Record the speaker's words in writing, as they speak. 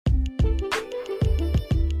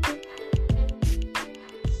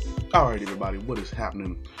Alright, everybody, what is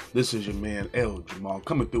happening? This is your man El Jamal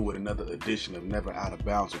coming through with another edition of Never Out of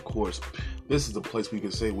Bounds. Of course, this is a place where you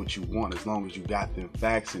can say what you want as long as you got them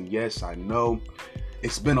facts. And yes, I know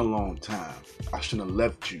it's been a long time. I shouldn't have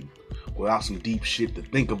left you without some deep shit to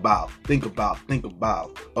think about.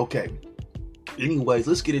 Okay. Anyways,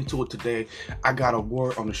 let's get into it today. I got a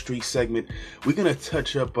word on the street segment. We're going to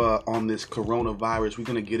touch up on this coronavirus. We're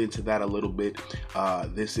going to get into that a little bit.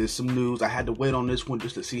 This is some news. I had to wait on this one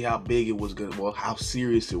just to see how big it was going to, well, how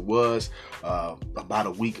serious it was. About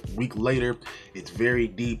a week later, it's very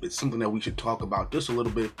deep. It's something that we should talk about just a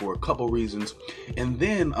little bit for a couple reasons. And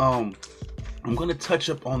then, I'm going to touch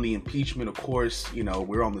up on the impeachment. Of course,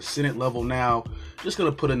 we're on the Senate level now. Just going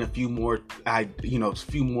to put in a few more,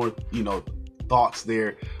 thoughts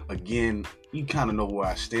there. Again, you kind of know where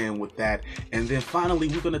I stand with that. And then finally,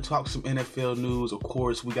 we're going to talk some NFL news. Of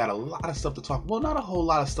course, we got a lot of stuff to talk. Well, not a whole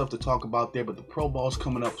lot of stuff to talk about there, but the Pro Bowl is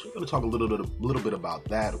coming up. So we're going to talk a little bit about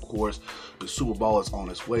that. Of course, the Super Bowl is on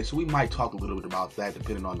its way. So we might talk a little bit about that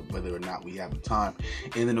depending on whether or not we have the time.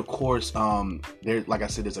 And then, of course, like I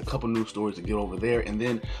said, there's a couple news stories to get over there. And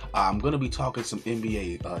then I'm going to be talking some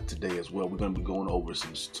NBA today as well. We're going to be going over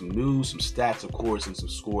some news, some stats, of course, and some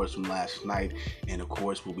scores from last night. And, of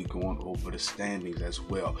course, we'll be going over the standings as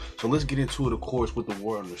well. So let's get into it. Of course, with the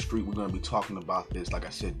word on the street, we're going to be talking about this, like I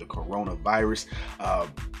said, the coronavirus.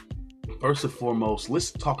 First and foremost,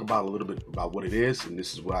 let's talk about a little bit about what it is, and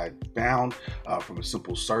this is what I found from a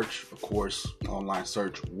simple search, of course, online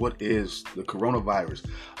search. What is the coronavirus?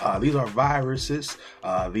 These are viruses.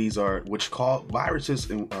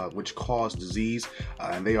 Which cause disease,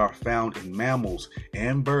 and they are found in mammals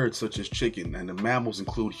and birds such as chicken. And the mammals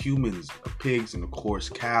include humans, pigs, and of course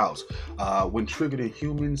cows. When triggered in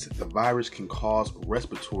humans, the virus can cause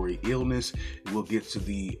respiratory illness. We'll get to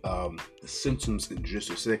the symptoms in just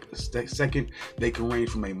a second. They can range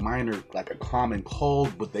from a minor, like a common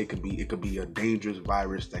cold, but it could be a dangerous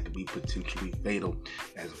virus that could be potentially fatal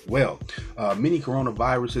as well. Many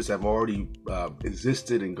coronaviruses have already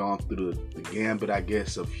existed and gone through the gambit, I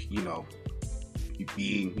guess, of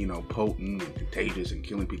being potent and contagious and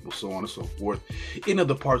killing people, so on and so forth, in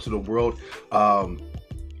other parts of the world,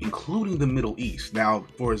 including the Middle East. Now,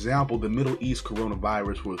 for example, the Middle East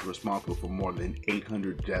coronavirus was responsible for more than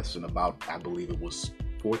 800 deaths and about, I believe it was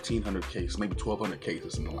 1,400 cases, maybe 1,200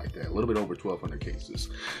 cases, something like that. A little bit over 1,200 cases.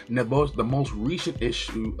 Now, the most recent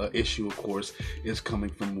issue, of course, is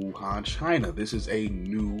coming from Wuhan, China. This is a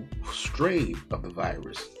new strain of the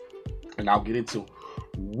virus, and I'll get into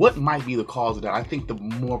what might be the cause of that. I think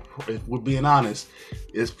if we're being honest,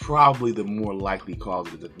 is probably the more likely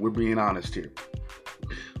cause of it. We're being honest here.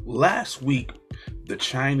 Last week, the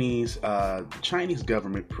Chinese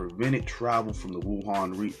government prevented travel from the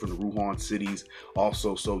Wuhan cities.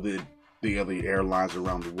 Also, so did the other airlines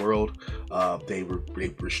around the world. They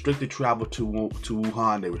restricted travel to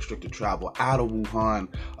Wuhan. They restricted travel out of Wuhan.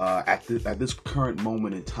 At this current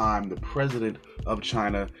moment in time, the president of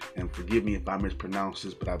China, and forgive me if I mispronounce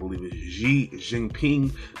this, but I believe it's Xi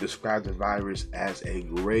Jinping, described the virus as a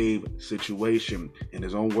grave situation in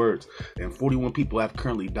his own words. And 41 people have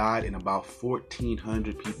currently died, and about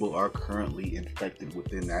 1,400 people are currently infected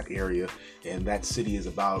within that area. And that city is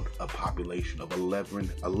about a population of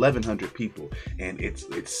 1,100 people, and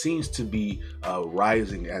it seems to be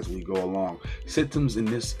rising as we go along. Symptoms in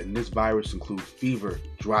this virus include fever,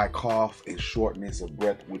 dry cough, and shortness of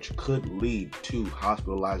breath, which could lead to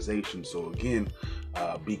hospitalization. So again,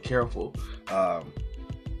 be careful.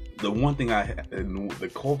 The one thing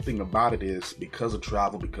the cool thing about it is, because of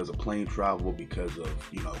travel, because of plane travel, because of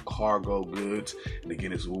cargo goods, and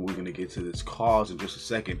again, it's when we're going to get to this cause in just a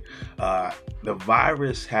second. The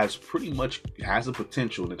virus has a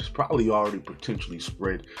potential, and it's probably already potentially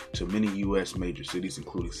spread to many U.S. major cities,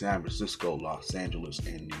 including San Francisco, Los Angeles,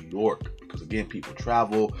 and New York. Because again, people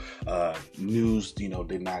travel. News,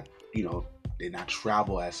 did not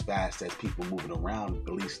travel as fast as people moving around,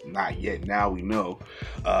 at least not yet. Now we know.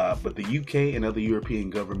 But the UK and other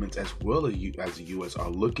European governments, as well as the US,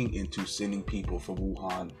 are looking into sending people from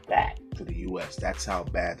Wuhan back to the US. That's how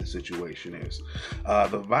bad the situation is.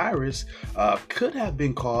 The virus could have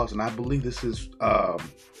been caused, and I believe this is...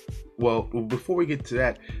 Well, before we get to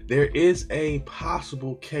that, there is a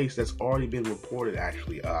possible case that's already been reported,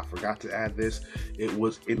 actually. I forgot to add this. It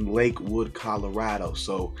was in Lakewood, Colorado.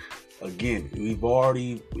 So, again,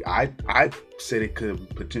 I said it could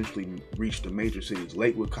potentially reach the major cities.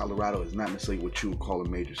 Lakewood, Colorado is not necessarily what you would call a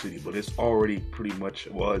major city, but it's already pretty much,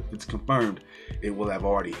 well, if it's confirmed, it will have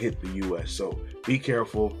already hit the U.S. So be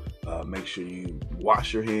careful. Make sure you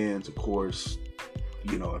wash your hands, of course.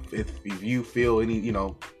 You know, if you feel any,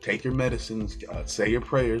 take your medicines, say your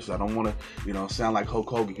prayers. I don't want to, sound like Hulk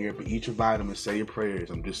Hogan here, but eat your vitamins, say your prayers.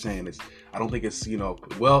 I'm just saying I don't think it's,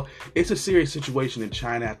 well, it's a serious situation in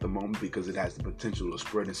China at the moment because it has the potential to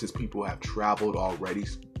spread. And since people have traveled already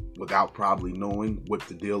without probably knowing what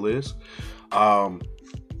the deal is,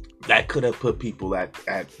 that could have put people that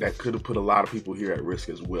could have put a lot of people here at risk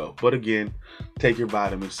as well. But again, take your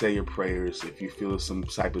vitamins, say your prayers. If you feel some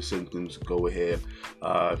type of symptoms, go ahead,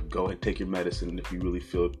 take your medicine. If you really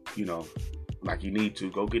feel, like you need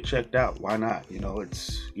to, go get checked out. Why not?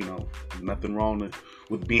 It's, nothing wrong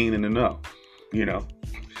with being in the know,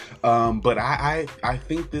 But I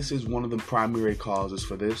think this is one of the primary causes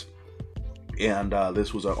for this. And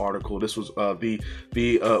this was an article. This was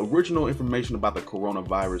the original information about the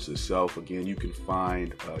coronavirus itself. Again, you can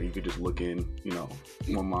find, you could just look in,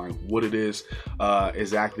 online what it is,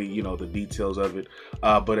 exactly, the details of it.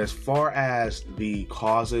 But as far as the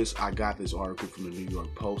causes, I got this article from the New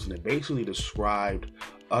York Post, and it basically described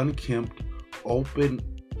unkempt, open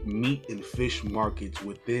meat and fish markets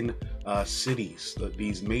within cities,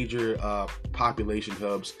 these major population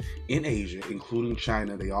hubs in Asia, including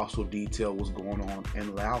China. They also detail what's going on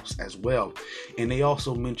in Laos as well, and they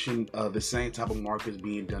also mentioned the same type of markets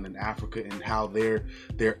being done in Africa and how they're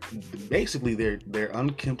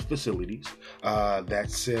unkempt facilities that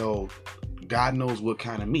sell God knows what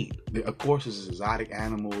kind of meat. Of course, it's exotic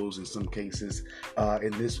animals in some cases.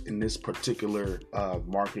 In this particular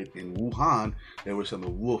market in Wuhan, there were some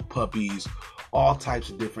wolf puppies, all types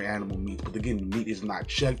of different animal meats. But again, the meat is not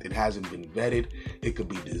checked. It hasn't been vetted. It could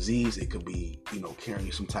be disease. It could be,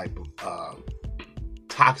 carrying some type of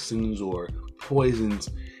toxins or poisons.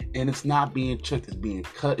 And it's not being checked. It's being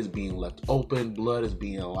cut. It's being left open. Blood is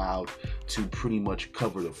being allowed to pretty much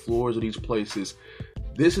cover the floors of these places.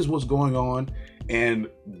 This is what's going on, and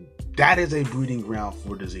that is a breeding ground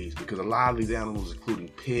for disease because a lot of these animals, including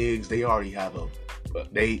pigs, they already have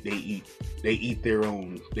they eat their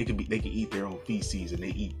own. They can eat their own feces, and they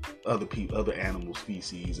eat other animals'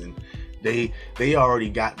 feces, and they already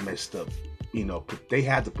got messed up. They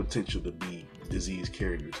had the potential to be disease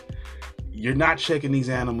carriers. You're not checking these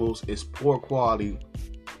animals. It's poor quality,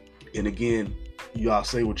 and again, y'all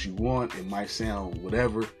say what you want. It might sound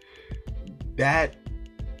whatever. That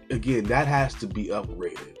has to be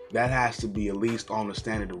upgraded. That has to be at least on the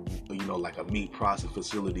standard of, like a meat processing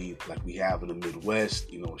facility like we have in the Midwest,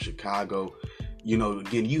 in Chicago.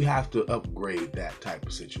 Again, you have to upgrade that type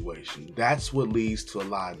of situation. That's what leads to a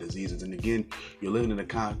lot of diseases. And again, you're living in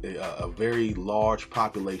a very large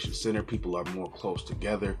population center. People are more close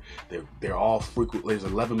together. They're all frequent. There's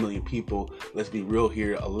 11 million people. Let's be real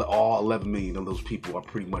here. All 11 million of those people are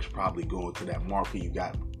pretty much probably going to that market. You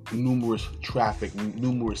got numerous traffic,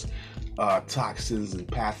 numerous toxins and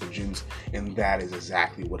pathogens, and that is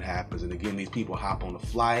exactly what happens. And again, these people hop on a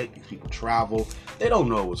flight, these people travel, they don't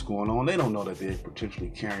know what's going on, they don't know that they're potentially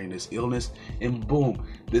carrying this illness, and boom,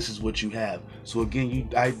 this is what you have. So again,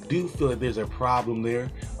 I do feel that there's a problem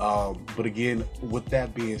there, but again, with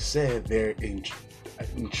that being said, in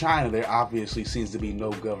China, there obviously seems to be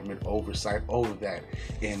no government oversight over that,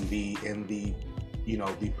 and the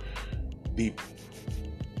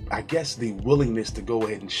I guess the willingness to go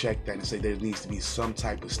ahead and check that and say there needs to be some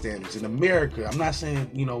type of standards. In America, I'm not saying,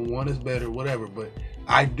 one is better, whatever, but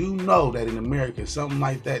I do know that in America, something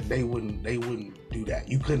like that, they wouldn't do that.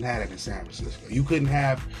 You couldn't have that in San Francisco. You couldn't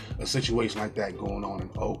have a situation like that going on in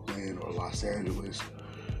Oakland or Los Angeles.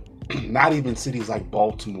 Not even cities like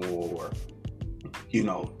Baltimore or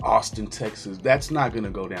Austin, Texas. That's not going to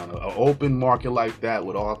go down. An open market like that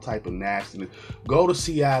with all type of nastiness. Go to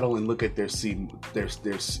Seattle and look at their seafood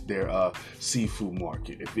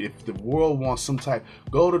market. If the world wants some type,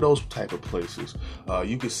 go to those type of places.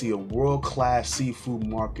 You can see a world-class seafood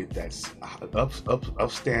market that's up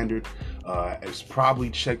standard. It's probably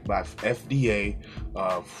checked by FDA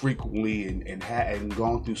frequently and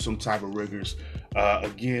gone through some type of rigors.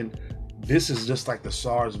 Again, this is just like the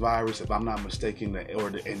SARS virus, if I'm not mistaken,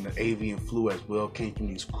 and the avian flu as well, came from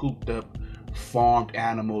these cooped up, farmed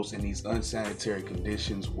animals in these unsanitary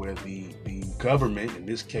conditions where the government, in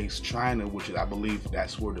this case China, which I believe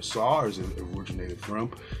that's where the SARS originated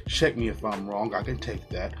from. Check me if I'm wrong, I can take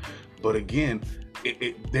that. But again,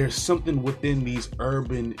 there's something within these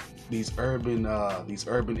urban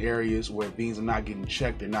areas where things are not getting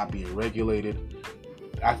checked, they're not being regulated.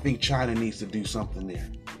 I think China needs to do something there.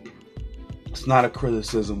 It's not a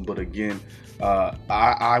criticism, but again,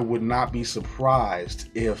 I would not be surprised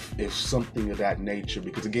if something of that nature,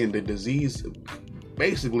 because again, the disease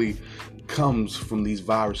basically comes from these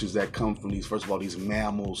viruses that come from these, first of all, these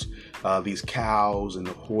mammals, these cows and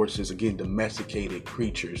the horses, again, domesticated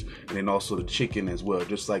creatures, and then also the chicken as well,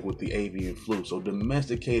 just like with the avian flu. So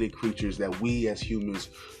domesticated creatures that we as humans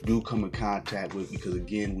do come in contact with, because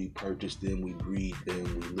again, we purchase them, we breed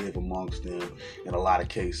them, we live amongst them in a lot of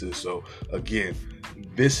cases. So again,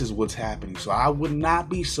 this is what's happening. So I would not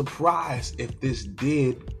be surprised if this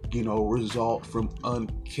did, result from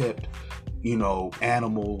unkept,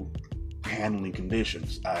 animal handling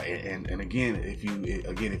conditions. And again, if you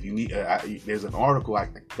need, there's an article. I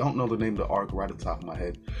don't know the name of the article right at the top of my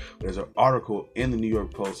head. But there's an article in the New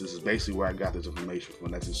York Post. This is basically where I got this information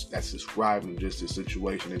from. That's describing just this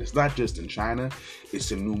situation, and it's not just in China.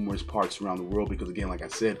 It's in numerous parts around the world. Because again, like I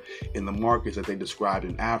said, in the markets that they described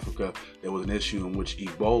in Africa, there was an issue in which the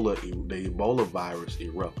Ebola virus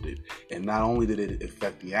erupted, and not only did it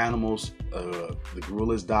affect the animals, the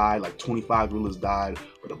gorillas died. Like 25 gorillas died,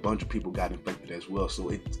 but a bunch of people got infected as well. So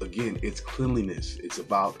it's cleanliness. It's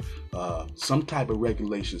about some type of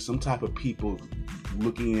regulation, some type of people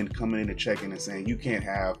looking in, coming in and checking and saying, you can't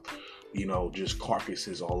have, just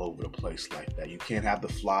carcasses all over the place like that. You can't have the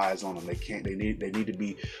flies on them. They need to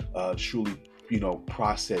be truly,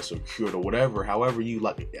 processed or cured or whatever, however you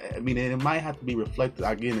like. I mean, and it might have to be reflected.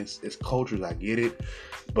 Again, it's cultures. I get it.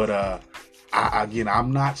 But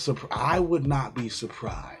I'm not surprised. I would not be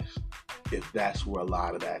surprised if that's where a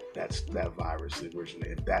lot of that virus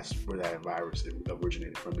originated, if that's where that virus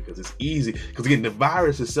originated from, because it's easy. Because again, the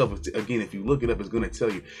virus itself, again, if you look it up, it's going to tell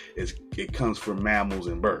you it comes from mammals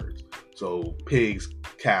and birds. So pigs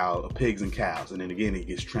and cows, and then again, it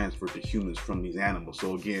gets transferred to humans from these animals.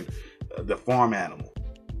 So again, the farm animal.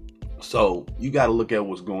 So you got to look at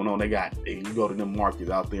what's going on. You go to them markets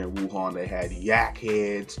out there in Wuhan, they had yak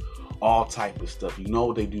heads, all type of stuff. You know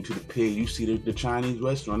what they do to the pig. You see the Chinese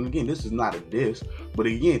restaurant. And again, this is not a diss, but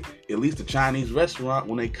again, at least the Chinese restaurant,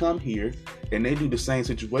 when they come here and they do the same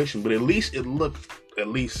situation, but at least it looks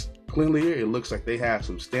cleanlier. It looks like they have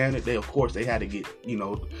some standard. They had to get,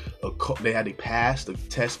 they had to pass the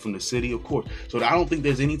test from the city, of course. So I don't think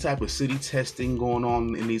there's any type of city testing going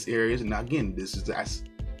on in these areas. And again,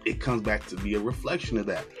 it comes back to be a reflection of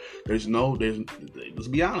that. Let's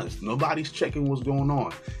be honest, nobody's checking what's going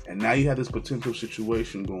on. And now you have this potential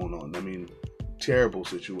situation going on. I mean, terrible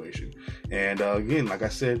situation. And again, like I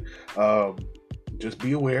said, just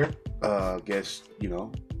be aware.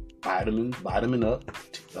 Vitamin up.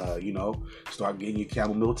 Start getting your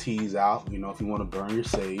chamomile teas out. If you want to burn your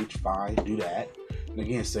sage, fine, do that. And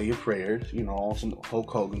again, say your prayers, on some Hulk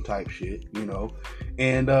Hogan type shit,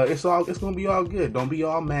 and it's gonna be all good. Don't be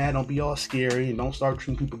all mad, don't be all scary, and don't start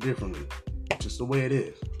treating people differently. Just the way it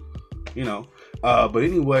is, But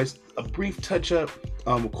anyways, a brief touch up.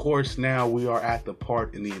 Of course, now we are at the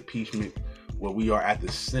part in the impeachment where we are at the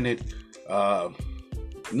Senate.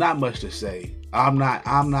 Not much to say. I'm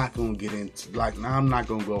not gonna get into I'm not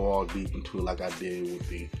gonna go all deep into it like I did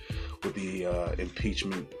with the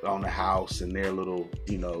impeachment on the House and their little,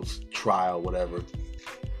 trial, whatever.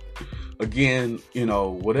 Again,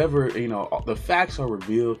 whatever, the facts are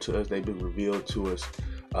revealed to us. They've been revealed to us.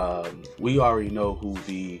 We already know who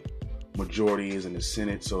the majority is in the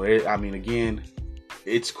Senate. So, again,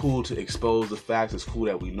 it's cool to expose the facts. It's cool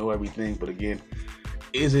that we know everything. But again,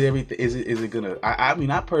 is it everything? Is it gonna?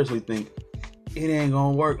 I personally think it ain't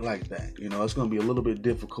gonna work like that. It's gonna be a little bit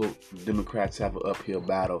difficult. Democrats have an uphill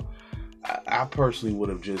battle. I personally would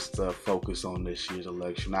have just focused on this year's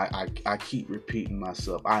election. I keep repeating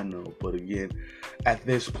myself. I know, but again, at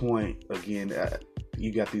this point,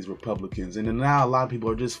 you got these Republicans, and then now a lot of people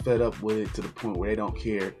are just fed up with it to the point where they don't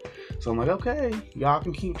care. So I'm like, okay, y'all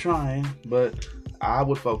can keep trying, but I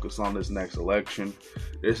would focus on this next election.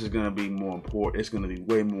 This is going to be more important. It's going to be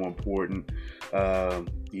way more important.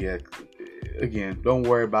 Again, don't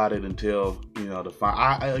worry about it until the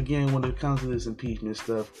final. Again, when it comes to this impeachment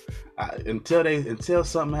stuff, until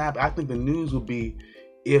something happens, I think the news will be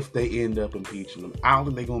if they end up impeaching them. I don't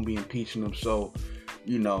think they're going to be impeaching them. So,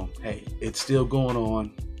 hey, it's still going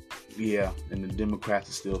on. Yeah, and the Democrats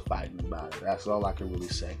are still fighting about it. That's all I can really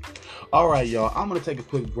say. All right, y'all. I'm going to take a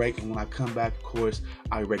quick break, and when I come back, of course,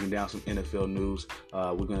 I'll be breaking down some NFL news.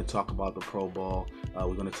 We're going to talk about the Pro Bowl.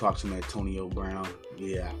 We're going to talk some Antonio Brown.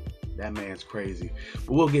 Yeah, that man's crazy.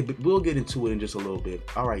 But we'll get into it in just a little bit.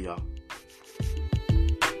 All right, y'all.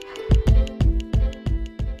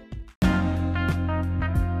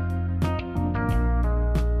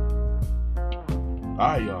 All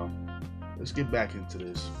right, y'all. Let's get back into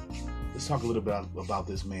this. Let's talk a little bit about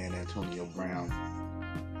this man, Antonio Brown.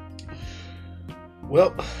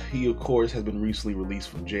 Well, he, of course, has been recently released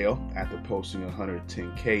from jail after posting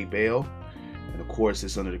 $110K bail. And of course,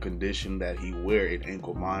 it's under the condition that he wear an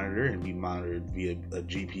ankle monitor and be monitored via a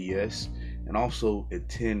GPS, and also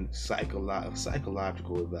attend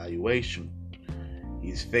psychological evaluation.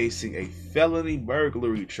 He's facing a felony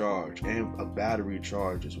burglary charge and a battery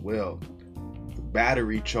charge as well. The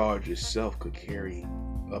battery charge itself could carry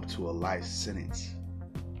up to a life sentence.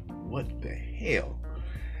 What the hell?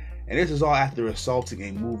 And this is all after assaulting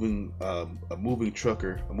a moving truck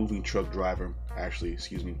driver,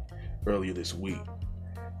 earlier this week.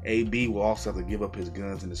 AB will also have to give up his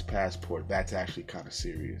guns and his passport. That's actually kind of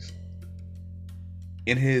serious.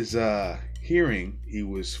 In his hearing, he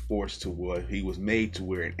was made to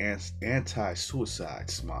wear an anti-suicide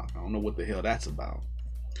smock. I don't know what the hell that's about.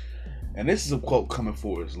 And this is a quote coming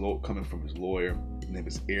from his lawyer. His name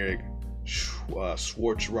is Eric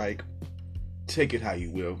Schwartzreich. Take it how you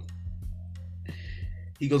will.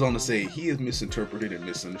 He goes on to say he is misinterpreted and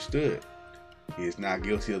misunderstood. He is not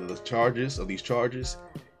guilty of these charges.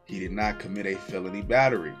 He did not commit a felony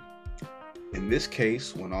battery. In this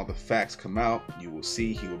case, when all the facts come out, you will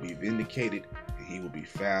see he will be vindicated and he would be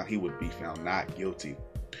found not guilty.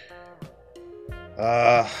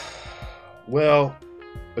 Well,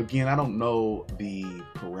 again, I don't know the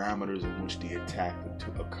parameters in which the attack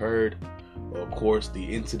occurred. Well, of course, the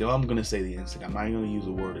incident, I'm going to say the incident. I'm not going to use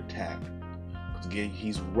the word attack. Because again,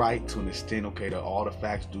 he's right to an extent, okay, that all the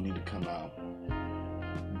facts do need to come out.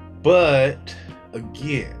 But,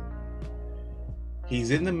 again,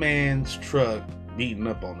 he's in the man's truck beating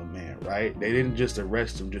up on the man, right? They didn't just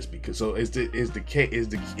arrest him just because. So is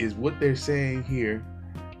what they're saying here,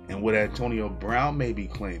 and what Antonio Brown may be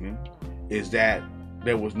claiming, is that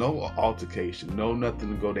there was no altercation, nothing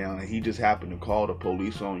to go down, and he just happened to call the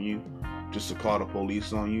police on you,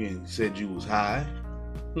 and said you was high.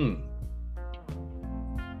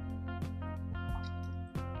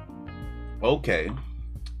 Okay,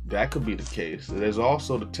 that could be the case. There's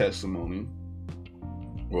also the testimony,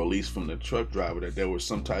 or at least from the truck driver, that there was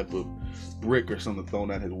some type of brick or something thrown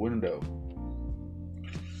at his window.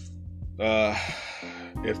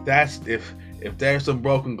 If there's some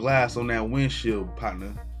broken glass on that windshield,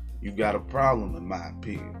 partner, you got a problem, in my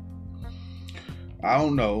opinion. I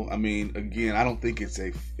don't know. I mean, again, I don't think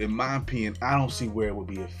in my opinion, I don't see where it would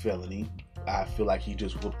be a felony. I feel like he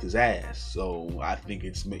just whooped his ass. So I think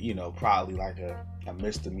it's, probably like a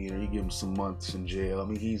misdemeanor. You give him some months in jail. I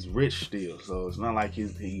mean, he's rich still. So it's not like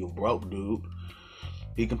he's a broke dude.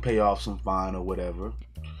 He can pay off some fine or whatever.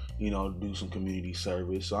 Do some community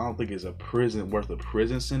service. So I don't think it's worth a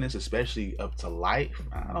prison sentence, especially up to life.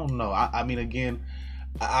 I don't know. I mean, again,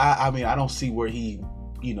 I don't see where he,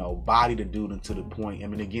 bodied the dude into the point. I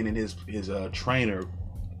mean, again, and his trainer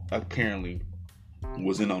apparently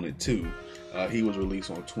was in on it too. He was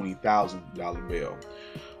released on a $20,000 bail.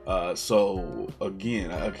 So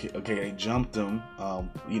again, okay, they jumped him.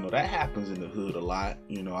 That happens in the hood a lot.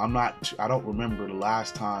 I don't remember the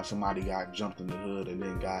last time somebody got jumped in the hood and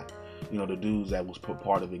then got, the dudes that was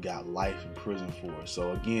part of it got life in prison for it.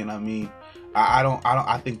 So again, I mean,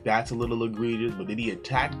 I think that's a little egregious, but did he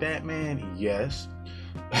attack that man? Yes.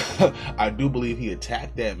 I do believe he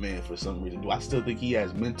attacked that man for some reason. Do I still think he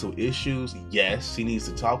has mental issues? Yes, he needs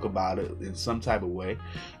to talk about it in some type of way.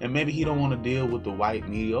 And maybe he don't want to deal with the white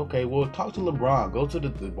media. Okay, well, talk to LeBron. Go to the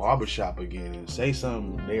barbershop again and say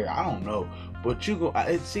something there. I don't know. But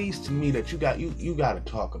it seems to me that you got to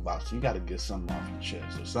talk about it. So you got to get something off your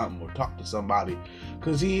chest or something, or talk to somebody,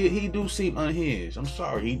 because he do seem unhinged. I'm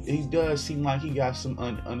sorry, he does seem like he got some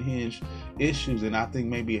unhinged issues, and I think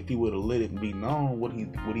maybe if he would have let it be known what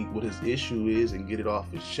his issue is and get it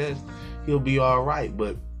off his chest, he'll be all right.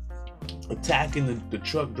 But attacking the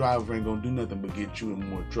truck driver ain't gonna do nothing but get you in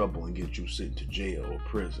more trouble and get you sent to jail or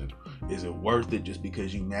prison. Is it worth it just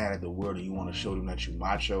because you mad at the world and you want to show them that you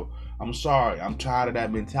macho? I'm sorry, I'm tired of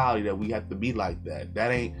that mentality that we have to be like that. That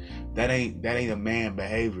ain't a man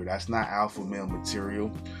behavior. That's not alpha male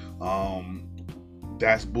material.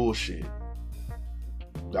 That's bullshit.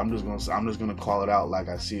 I'm just gonna call it out like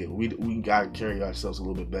I see it. We gotta carry ourselves a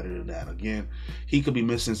little bit better than that. Again, he could be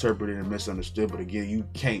misinterpreted and misunderstood, but again, you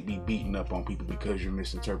can't be beating up on people because you're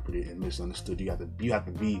misinterpreted and misunderstood. You have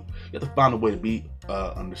to find a way to be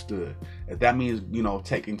understood. If that means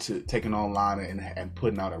taking online and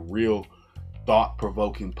putting out a real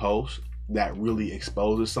thought-provoking post that really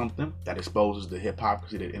exposes something, that exposes the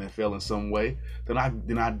hypocrisy of the NFL in some way, then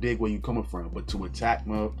I dig where you're coming from. But to attack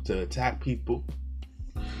people,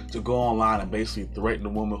 to go online and basically threaten the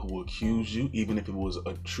woman who accused you, even if it was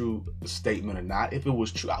a true statement or not. If it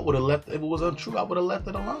was true, I would have left. If it was untrue, I would have left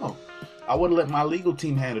it alone. I would have let my legal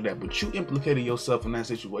team handle that. But you implicated yourself in that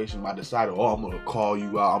situation by deciding, I'm going to call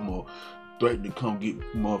you out. I'm going to threaten to come get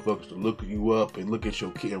motherfuckers to look you up and look at your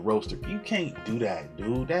kid and roaster. You can't do that,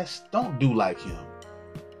 dude. Don't do like him.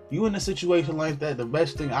 You in a situation like that, the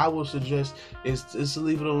best thing I would suggest is to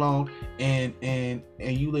leave it alone and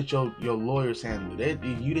you let your lawyers handle it.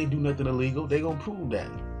 You didn't do nothing illegal. They gonna prove that.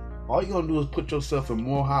 All you gonna do is put yourself in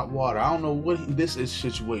more hot water. I don't know what this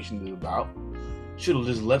situation is about. Should have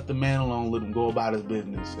just left the man alone, let him go about his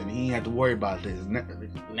business, and he ain't had to worry about this.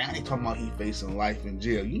 Now they talking about he facing life in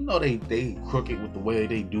jail. You know they crooked with the way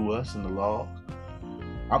they do us in the law.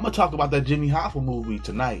 I'm gonna talk about that Jimmy Hoffa movie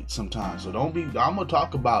tonight sometime. So I'm gonna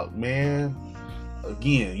talk about, man.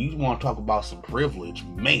 Again, you want to talk about some privilege,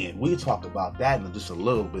 man? We'll talk about that in just a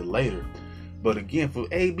little bit later. But again, for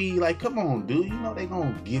AB, like, come on, dude. You know they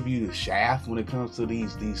gonna give you the shaft when it comes to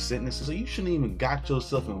these sentences. So you shouldn't even got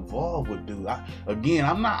yourself involved with dude. I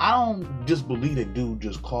don't just believe that dude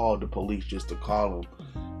just called the police just to call him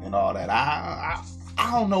and all that.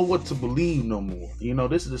 I don't know what to believe no more. You know,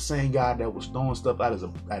 this is the same guy that was throwing stuff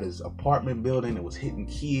at his apartment building and was hitting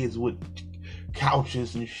kids with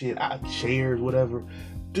couches and shit, chairs, whatever.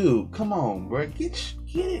 Dude, come on, bro. Get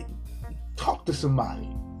it. Talk to somebody.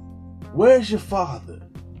 Where's your father?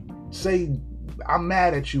 Say, I'm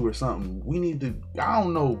mad at you or something. We need to, I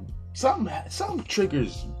don't know, something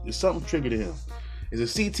triggers, is something triggered him. Is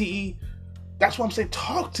it CTE? That's what I'm saying.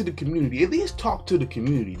 Talk to the community. At least talk to the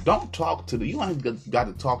community. Don't talk to you ain't got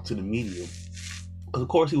to talk to the media. Because of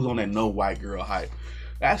course he was on that no white girl hype.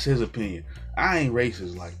 That's his opinion. I ain't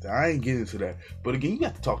racist like that. I ain't getting into that. But again, you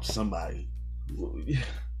got to talk to somebody.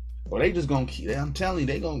 Or they just gonna keep. I'm telling you,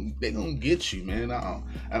 they gonna get you, man.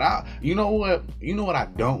 You know what? I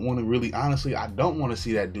don't want to really, honestly, I don't want to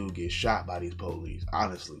see that dude get shot by these police.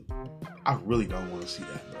 Honestly, I really don't want to see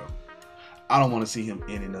that, bro. I don't want to see him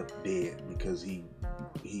ending up dead because he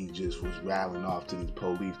just was rattling off to these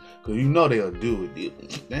police. Because you know they'll do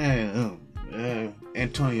it. Damn,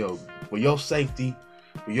 Antonio, for your safety,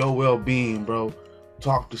 for your well-being, bro,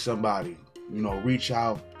 talk to somebody. You know, reach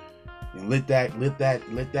out. And let that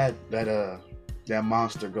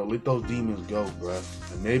monster go. Let those demons go, bro.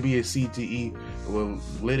 And maybe it's CTE. Well,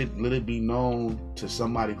 let it be known to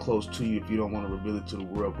somebody close to you if you don't want to reveal it to the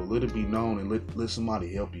world. But let it be known and let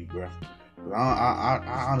somebody help you, bro. But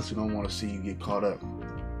I honestly don't want to see you get caught up.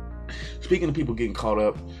 Speaking of people getting caught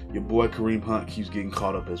up, your boy Kareem Hunt keeps getting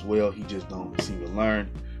caught up as well. He just don't seem to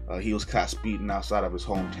learn. He was caught speeding outside of his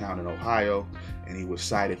hometown in Ohio, and he was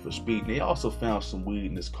cited for speeding. They also found some weed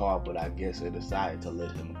in his car, but I guess they decided to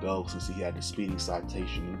let him go since he had the speeding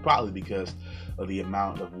citation, and probably because of the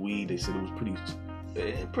amount of weed. They said it was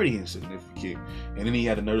pretty insignificant. And then he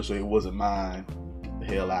had to notice, so it wasn't mine. Get the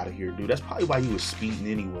hell out of here, dude. That's probably why he was speeding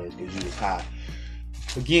anyways, because he was high.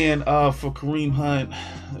 Again, for Kareem Hunt,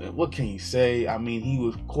 what can you say? I mean, he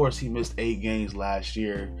missed 8 games last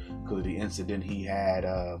year because of the incident he had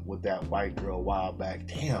with that white girl a while back.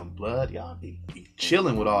 Damn, blood, y'all be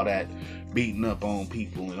chilling with all that, beating up on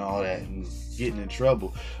people and all that, and getting in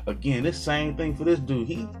trouble. Again, this same thing for this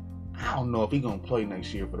dude. I don't know if he's gonna play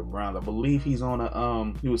next year for the Browns. I believe he's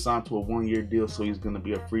on he was signed to a 1-year deal, so he's gonna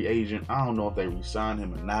be a free agent. I don't know if they re-sign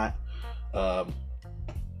him or not.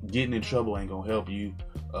 Getting in trouble ain't gonna help you.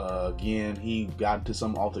 Again, he got into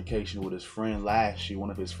some altercation with his friend last year. One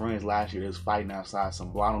of his friends last year, they was fighting outside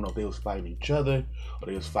some bar. I don't know if they was fighting each other or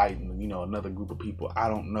they was fighting, another group of people. I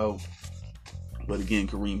don't know. But again,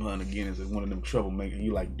 Kareem Hunt again is one of them troublemakers.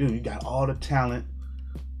 You like, dude, you got all the talent,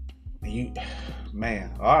 and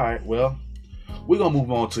man. All right, well, we're gonna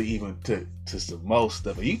move on to some more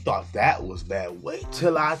stuff. And you thought that was bad? Wait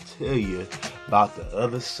till I tell you about the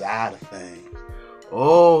other side of things.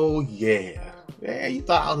 Oh, yeah. Yeah, you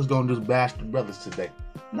thought I was going to just bash the brothers today.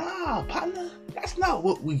 Nah, partner. That's not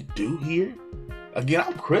what we do here. Again,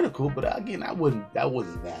 I'm critical, but again, that wasn't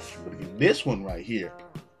bashing. But again, this one right here,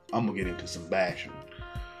 I'm going to get into some bashing.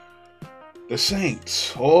 The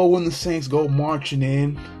Saints. Oh, when the Saints go marching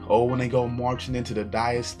in. Oh, when they go marching into the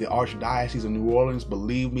Archdiocese of New Orleans,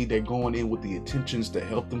 believe me, they're going in with the intentions to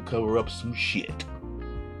help them cover up some shit.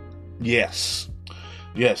 Yes,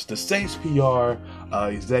 the Saints PR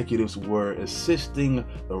executives were assisting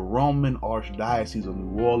the Roman Archdiocese of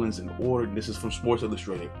New Orleans in order, this is from Sports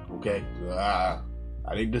Illustrated, okay? I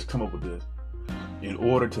didn't just come up with this. In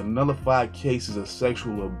order to nullify cases of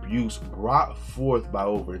sexual abuse brought forth by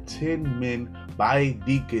over 10 men by a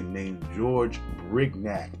deacon named George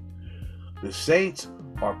Brignac. The Saints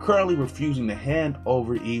are currently refusing to hand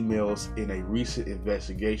over emails in a recent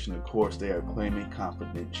investigation. Of course, they are claiming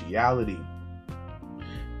confidentiality.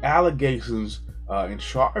 Allegations And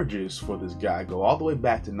charges for this guy go all the way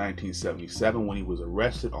back to 1977 when he was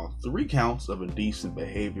arrested on 3 counts of indecent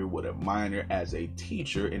behavior with a minor as a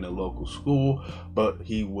teacher in a local school, but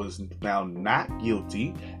he was found not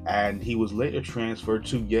guilty, and he was later transferred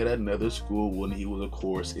to yet another school when he was, of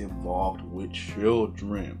course, involved with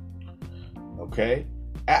children. Okay?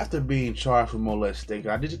 After being charged for molestation,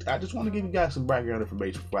 I just want to give you guys some background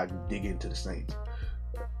information before I can dig into the Saints.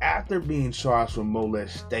 After being charged for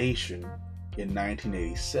molestation in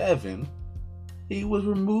 1987, he was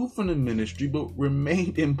removed from the ministry but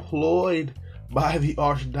remained employed by the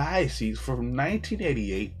Archdiocese from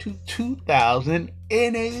 1988 to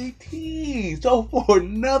 2018. So for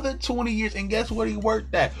another 20 years, and guess what he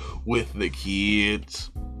worked at? With the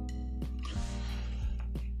kids.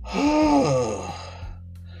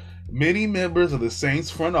 Many members of the Saints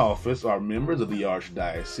front office are members of the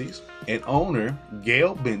Archdiocese, and owner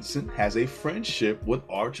Gail Benson has a friendship with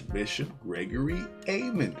Archbishop Gregory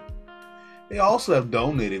Aymond. They also have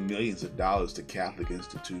donated millions of dollars to Catholic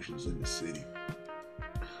institutions in the city.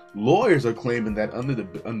 Lawyers are claiming that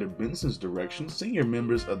under Benson's direction, senior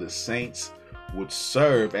members of the Saints would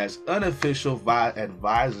serve as unofficial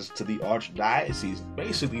advisors to the Archdiocese,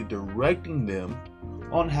 basically directing them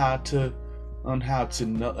on how to not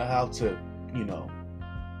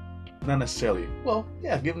necessarily,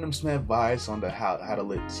 giving them some advice on how to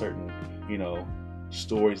let certain,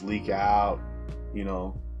 stories leak out,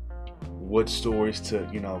 what stories to,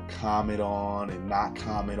 comment on and not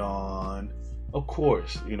comment on. Of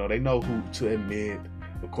course, they know who to admit,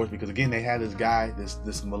 of course, because again, they had this guy,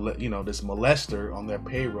 this molester on their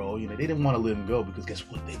payroll. They didn't want to let him go because guess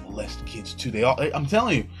what? They molest kids too. I'm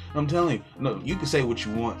telling you. No, you can say what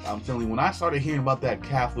you want. I'm telling you. When I started hearing about that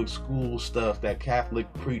Catholic school stuff,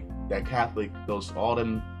 all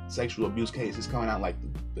them sexual abuse cases coming out like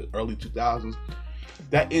the early 2000s,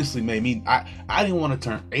 that instantly made me. I didn't want to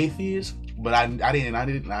turn atheist, but I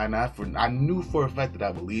knew for a fact that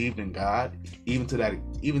I believed in God. Even to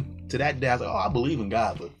that day, I was like, I believe in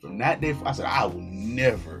God. But from that day, I said, I will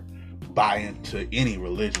never buy into any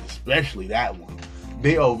religion, especially that one.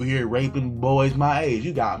 They over here raping boys my age.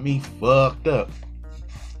 You got me fucked up.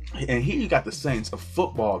 And here you got the Saints, a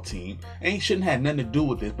football team, and it shouldn't have nothing to do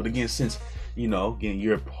with this. But again, since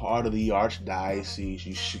you're a part of the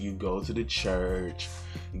Archdiocese, you go to the church.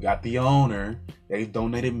 You got the owner. They've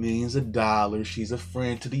donated millions of dollars. She's a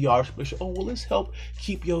friend to the Archbishop. Oh well, let's help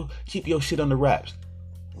keep your shit under wraps.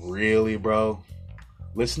 Really, bro?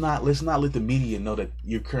 Let's not let the media know that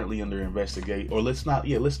you're currently under investigation, or let's not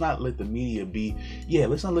let the media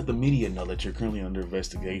know that you're currently under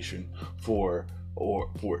investigation for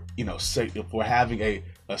having a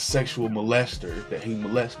sexual molester, that he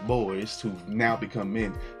molests boys who've now become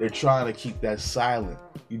men. They're trying to keep that silent.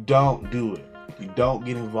 You don't do it. You don't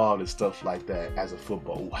get involved in stuff like that as a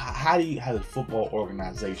football. How do you, as a football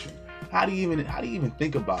organization, how do you even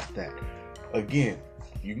think about that? Again,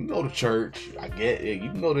 you can go to church. I get it.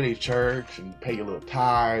 You can go to their church and pay your little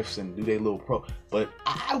tithes and do their little But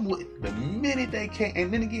I would, the minute they came,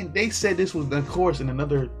 and then again, they said this was, of course, and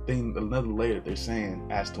another layer that they're saying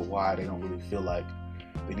as to why they don't really feel like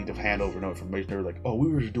they need to hand over no information. They're like, oh, we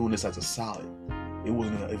were just doing this as a solid. It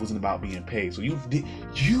wasn't about being paid. So you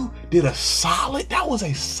did a solid? That was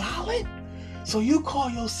a solid? So you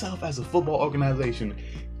call yourself as a football organization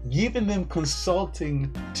giving them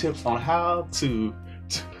consulting tips on how to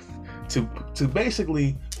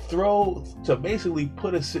basically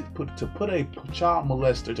put a child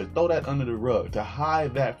molester, to throw that under the rug, to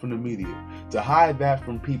hide that from the media, to hide that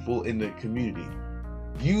from people in the community.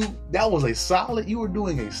 That was a solid. You were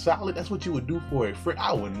doing a solid. That's what you would do for a friend.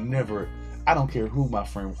 I don't care who my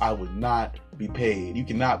friend, I would not be paid. You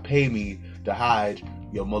cannot pay me to hide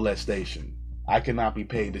your molestation. I cannot be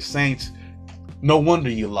paid. The Saints, no wonder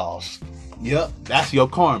you lost. Yep, that's your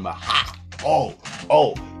karma. Ha!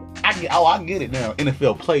 I get it now.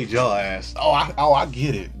 NFL played your ass. I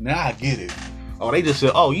get it. Now I get it. Oh, they just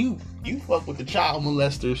said, you fuck with the child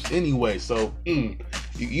molesters anyway, so you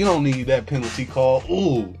don't need that penalty call.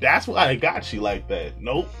 Ooh, that's why I got you like that.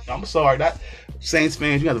 Nope, I'm sorry. That Saints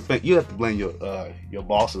fans, you have to blame your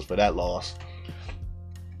bosses for that loss.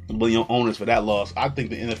 Blame your owners for that loss. I think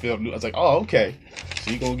the NFL knew. I was like, oh, okay. So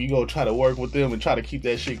you gonna try to work with them and try to keep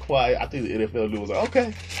that shit quiet. I think the NFL knew was like,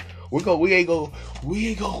 okay. We ain't gonna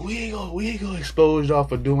expose y'all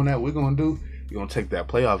for doing that. We're gonna take that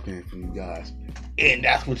playoff game from you guys. And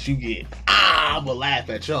that's what you get. I'm gonna laugh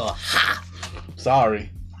at y'all. Ha! Sorry.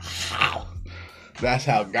 Ha! That's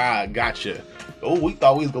how God got you. Oh, we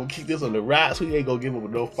thought we was gonna keep this on the wraps. We ain't gonna give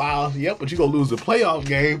them no fouls. Yep, but you gonna lose the playoff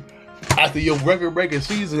game after your record-breaking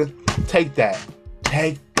season. Take that.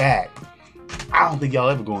 I don't think y'all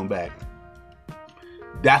ever going back.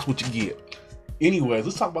 That's what you get. Anyways,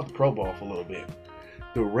 let's talk about the Pro Bowl for a little bit.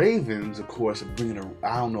 The Ravens, of course, are bringing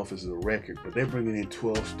I don't know if this is a record, but they're bringing in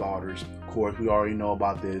 12 starters. Of course, we already know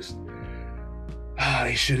about this.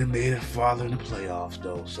 They should have made it farther in the playoffs,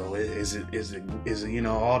 though. So is it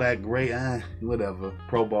all that great? Whatever.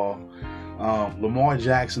 Pro Bowl. Lamar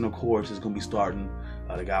Jackson, of course, is going to be starting.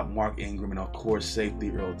 They got Mark Ingram and, of course,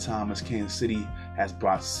 safety Earl Thomas. Kansas City has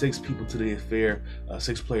brought 6 people to the affair,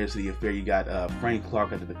 6 players to the affair. You got Frank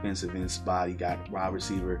Clark at the defensive end spot. You got wide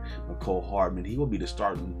receiver Mecole Hardman. He will be the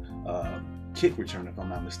starting kick returner, if I'm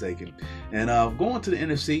not mistaken. And going to the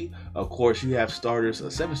NFC, of course, you have starters,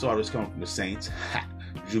 7 starters coming from the Saints.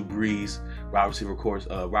 Drew Brees, wide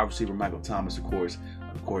receiver Michael Thomas, of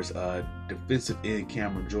course, defensive end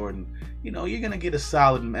Cameron Jordan. You're going to get a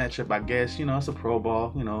solid matchup, I guess. It's a Pro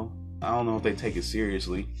Bowl. I don't know if they take it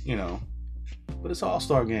seriously, but it's an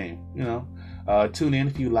all-star game, Tune in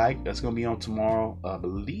if you like. That's going to be on tomorrow, I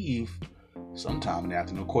believe, sometime in the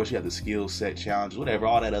afternoon. Of course, you have the skill set challenge, whatever,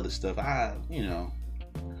 all that other stuff.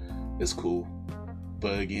 It's cool.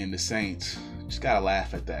 But again, the Saints, just got to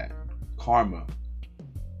laugh at that. Karma.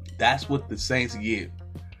 That's what the Saints get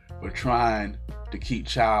for trying to keep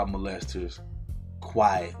child molesters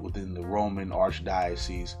quiet within the Roman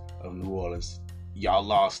Archdiocese of New Orleans. Y'all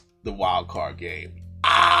lost the wild card game.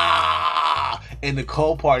 And the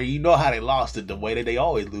cold part, you know how they lost it, the way that they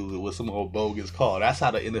always lose it with some old bogus call. That's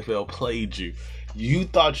how the NFL played you. You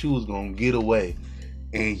thought you was going to get away,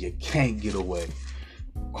 and you can't get away.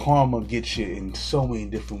 Karma gets you in so many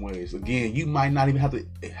different ways. Again, you might not even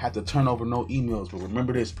have to turn over no emails, but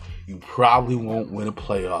remember this, you probably won't win a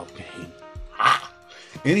playoff game.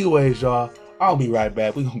 Anyways, y'all, I'll be right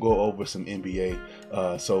back. We're gonna go over some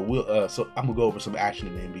NBA. So I'm gonna go over some action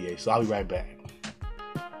in the NBA. So I'll be right back.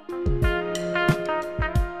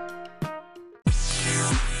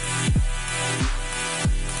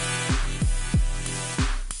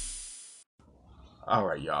 All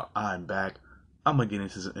right, y'all, I'm back. I'm going to get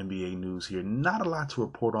into some NBA news here. Not a lot to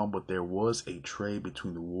report on, but there was a trade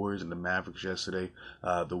between the Warriors and the Mavericks yesterday.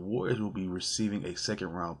 The Warriors will be receiving a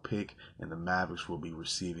second-round pick, and the Mavericks will be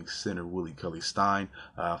receiving center Willie Cauley-Stein.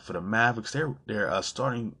 For the Mavericks, their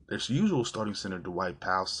usual starting center Dwight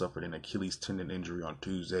Powell suffered an Achilles tendon injury on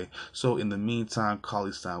Tuesday. So in the meantime,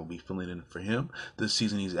 Cauley-Stein will be filling in for him. This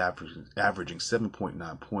season, he's averaging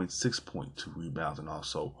 7.9 points, 6.2 rebounds, and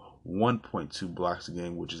also 1.2 blocks a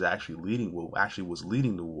game, which is actually was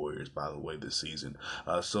leading the Warriors, by the way, this season.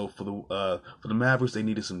 So for the Mavericks, they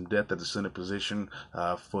needed some depth at the center position.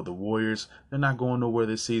 For the Warriors, they're not going nowhere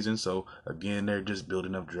this season. So again, they're just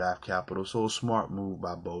building up draft capital. So a smart move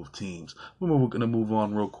by both teams. We're gonna move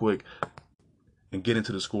on real quick and get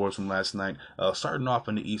into the scores from last night. Starting off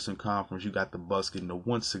in the Eastern Conference, you got the Bucks getting a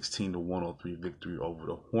 116-103 victory over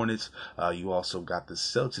the Hornets. You also got the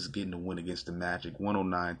Celtics getting a win against the Magic,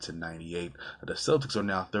 109-98. The Celtics are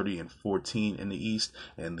now 30-14 in the East,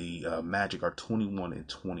 and the Magic are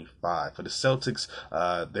 21-25. For the Celtics,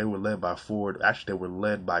 they were led by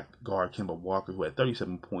guard Kemba Walker, who had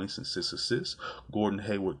 37 points and 6 assists. Gordon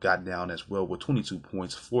Hayward got down as well with 22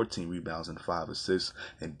 points, 14 rebounds, and 5 assists.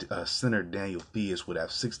 And center Daniel Theis would have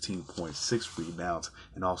 16.6 rebounds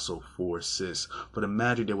and also 4 assists. For the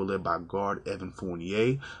Magic, they were led by guard Evan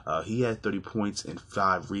Fournier. He had 30 points and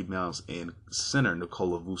 5 rebounds. And center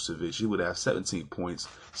Nikola Vucevic, he would have 17 points,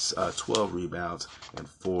 12 rebounds, and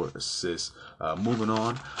 4 assists. Moving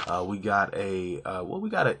on, we got an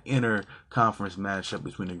inter-conference matchup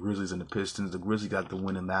between the Grizzlies and the Pistons. The Grizzlies got the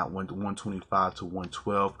win in that one,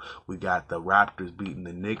 125-112. We got the Raptors beating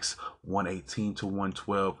the Knicks,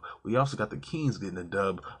 118-112. We also got the Kings getting a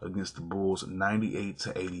dub against the Bulls,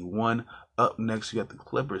 98-81. Up next, you got the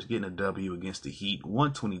Clippers getting a W against the Heat,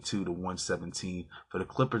 122-117. For the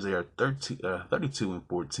Clippers, they are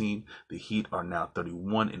 32-14. The Heat are now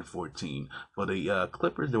 31-14. For the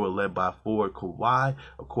Clippers, they were led by forward Kawhi.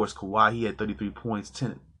 Of course, Kawhi, he had 33 points,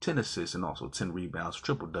 10 assists, and also 10 rebounds,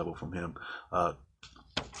 triple-double from him.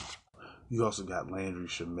 You also got Landry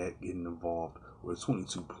Shamet getting involved with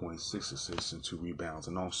 22 points, 6 assists, and 2 rebounds.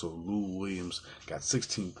 And also Lou Williams got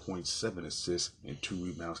 16.7 assists and 2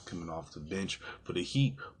 rebounds coming off the bench. For the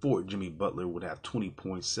Heat, forward Jimmy Butler would have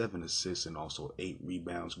 20.7 assists and also 8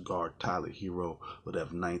 rebounds. Guard Tyler Hero would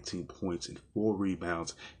have 19 points and 4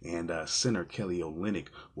 rebounds. And center Kelly Olynyk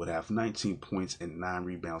would have 19 points and 9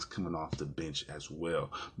 rebounds coming off the bench as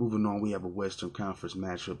well. Moving on, we have a Western Conference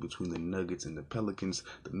matchup between the Nuggets and the Pelicans.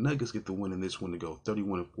 The Nuggets get the win in this one to go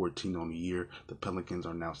 31-14 on the year. The Pelicans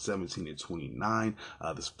are now 17-29.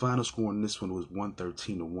 The final score in this one was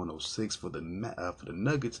 113-106 for the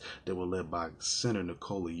Nuggets. They were led by center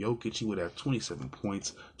Nikola Jokic. He would have 27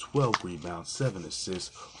 points, 12 rebounds, 7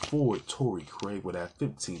 assists. Forward Torrey Craig would have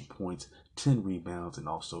 15 points, 10 rebounds, and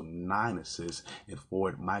also 9 assists. And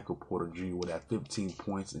forward Michael Porter Jr. would have 15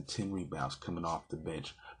 points and 10 rebounds coming off the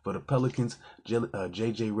bench. For the Pelicans,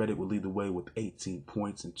 J.J. Redick would lead the way with 18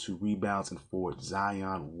 points and 2 rebounds, and forward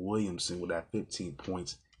Zion Williamson would have 15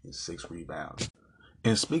 points and 6 rebounds.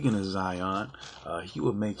 And speaking of Zion, he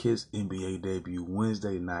would make his NBA debut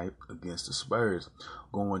Wednesday night against the Spurs,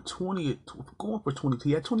 going for 20.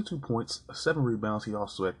 He had 22 points, 7 rebounds. He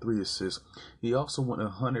also had 3 assists. He also went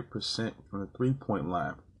 100% from the 3-point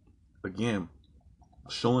line. Again,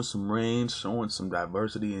 showing some range, showing some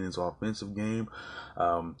diversity in his offensive game.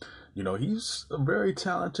 He's a very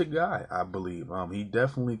talented guy, I believe. He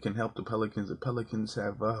definitely can help the Pelicans. The Pelicans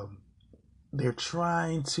have they're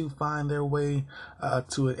trying to find their way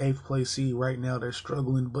to an 8th place seed right now. They're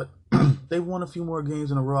struggling, but they won a few more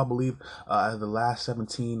games in a row, I believe. The last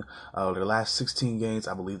 16 games,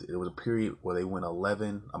 I believe it was a period where they went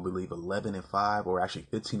 11-5, or actually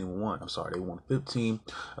 15-1. I'm sorry, they won 15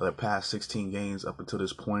 of their past 16 games up until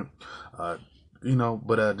this point. But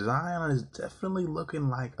Zion is definitely looking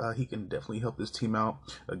like he can definitely help this team out.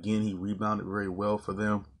 Again, he rebounded very well for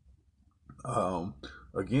them.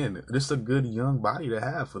 Again, this is a good young body to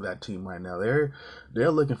have for that team right now. They're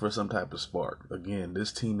looking for some type of spark. Again,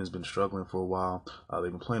 this team has been struggling for a while.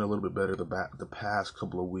 They've been playing a little bit better the past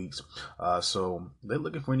couple of weeks. So they're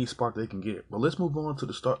looking for any spark they can get. But let's move on to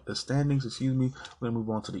the standings. We're going to move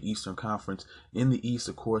on to the Eastern Conference. In the East,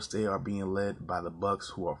 of course, they are being led by the Bucks,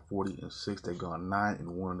 who are 40-6. They've gone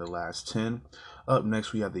 9-1 in the last 10. Up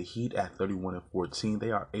next, we have the Heat at 31-14.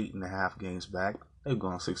 They are 8.5 games back. They've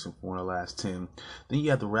gone 6-4 in the last 10. Then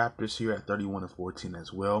you have the Raptors here at 31-14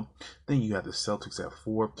 as well. Then you have the Celtics at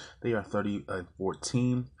 4. They are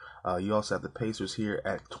 30-14. You also have the Pacers here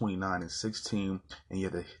at 29-16. And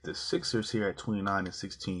you have the Sixers here at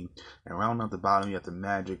 29-16. And rounding out the bottom, you have the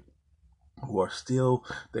Magic, who are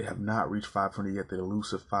they have not reached 500 yet. The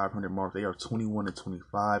elusive 500 mark. They are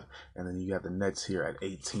 21-25. And then you have the Nets here at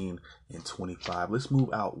 18-25. Let's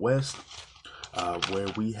move out west, where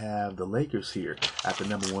we have the Lakers here at the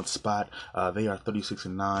number 1 spot. They are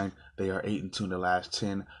 36-9. They are 8-2 in the last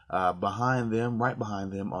 10. Right behind them,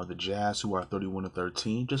 are the Jazz, who are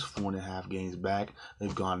 31-13, just 4.5 games back.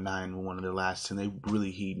 They've gone 9-1 in the last 10. They're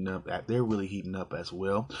really heating up as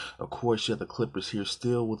well. Of course, you have the Clippers here,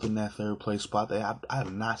 still within that 3rd place spot. I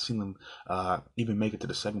have not seen them even make it to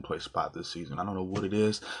the 2nd place spot this season. I don't know what it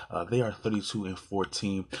is. They are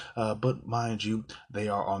 32-14, but mind you, they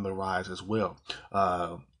are on the rise as well.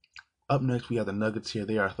 Up next, we have the Nuggets here.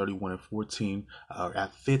 They are 31-14.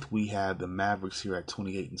 At 5th, we have the Mavericks here at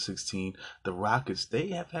 28-16. The Rockets, they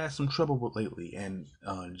have had some trouble lately, and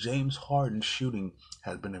James Harden's shooting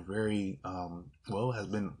has been has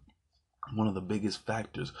been one of the biggest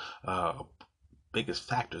factors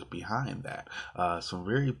behind that. Some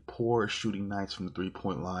very poor shooting nights from the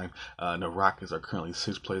 3-point line. The Rockets are currently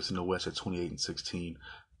 6th place in the West at 28-16.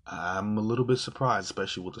 I'm a little bit surprised,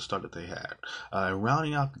 especially with the start that they had.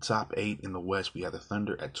 Rounding out the top 8 in the West, we have the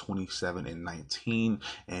Thunder at 27-19,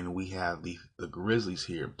 and we have the Grizzlies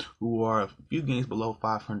here, who are a few games below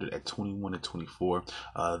 500 at 21-24.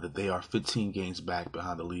 That they are 15 games back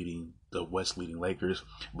behind the West leading Lakers,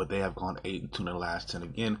 but they have gone 8-2 in the last 10.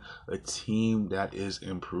 Again, a team that is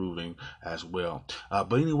improving as well.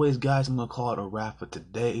 But anyways, guys, I'm gonna call it a wrap for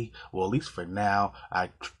today. Well, at least for now. I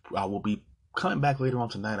will be coming back later on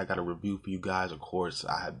tonight. I got a review for you guys. Of course,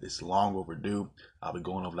 it's long overdue. I'll be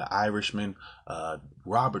going over The Irishman,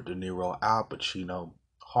 Robert De Niro, Al Pacino.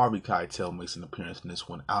 Harvey Keitel makes an appearance in this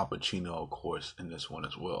one. Al Pacino, of course, in this one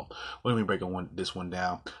as well. Let me break this one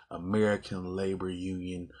down. American labor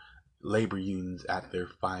unions at their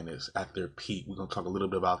finest, at their peak. We're going to talk a little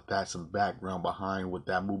bit about that, some background behind what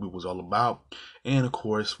that movie was all about. And of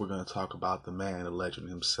course, we're going to talk about the man, the legend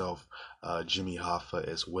himself, Jimmy Hoffa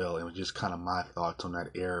as well. And just kind of my thoughts on that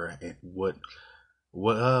era and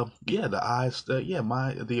the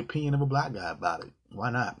opinion of a black guy about it. Why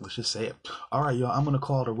not? Let's just say it. All right, y'all. I'm going to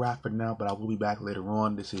call it a wrap for now, but I will be back later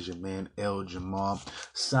on. This is your man, El Jamal,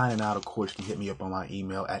 signing out. Of course, you can hit me up on my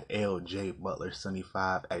email at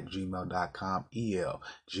ljbutler75@gmail.com.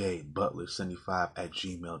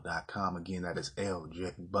 eljbutler75@gmail.com. Again, that is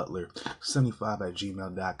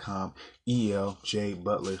ljbutler75@gmail.com.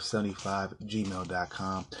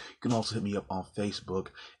 eljbutler75@gmail.com. You can also hit me up on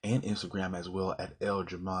Facebook and Instagram as well at El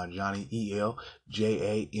Jamal Johnny,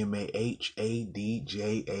 ELJAMAHAD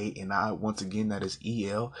Eljamahadjani. Once again, that is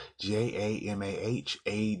Eljamahadjani.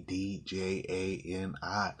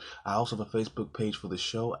 I also have a Facebook page for the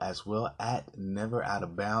show as well, at Never Out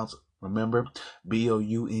of Bounds. Remember,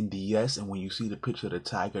 BOUNDS, and when you see the picture of the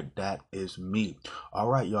tiger, that is me. All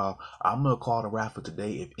right, y'all. I'm going to call it a wrap for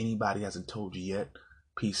today. If anybody hasn't told you yet,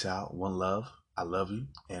 peace out. One love. I love you.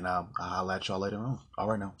 And I'll holler at y'all later on. All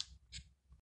right, now.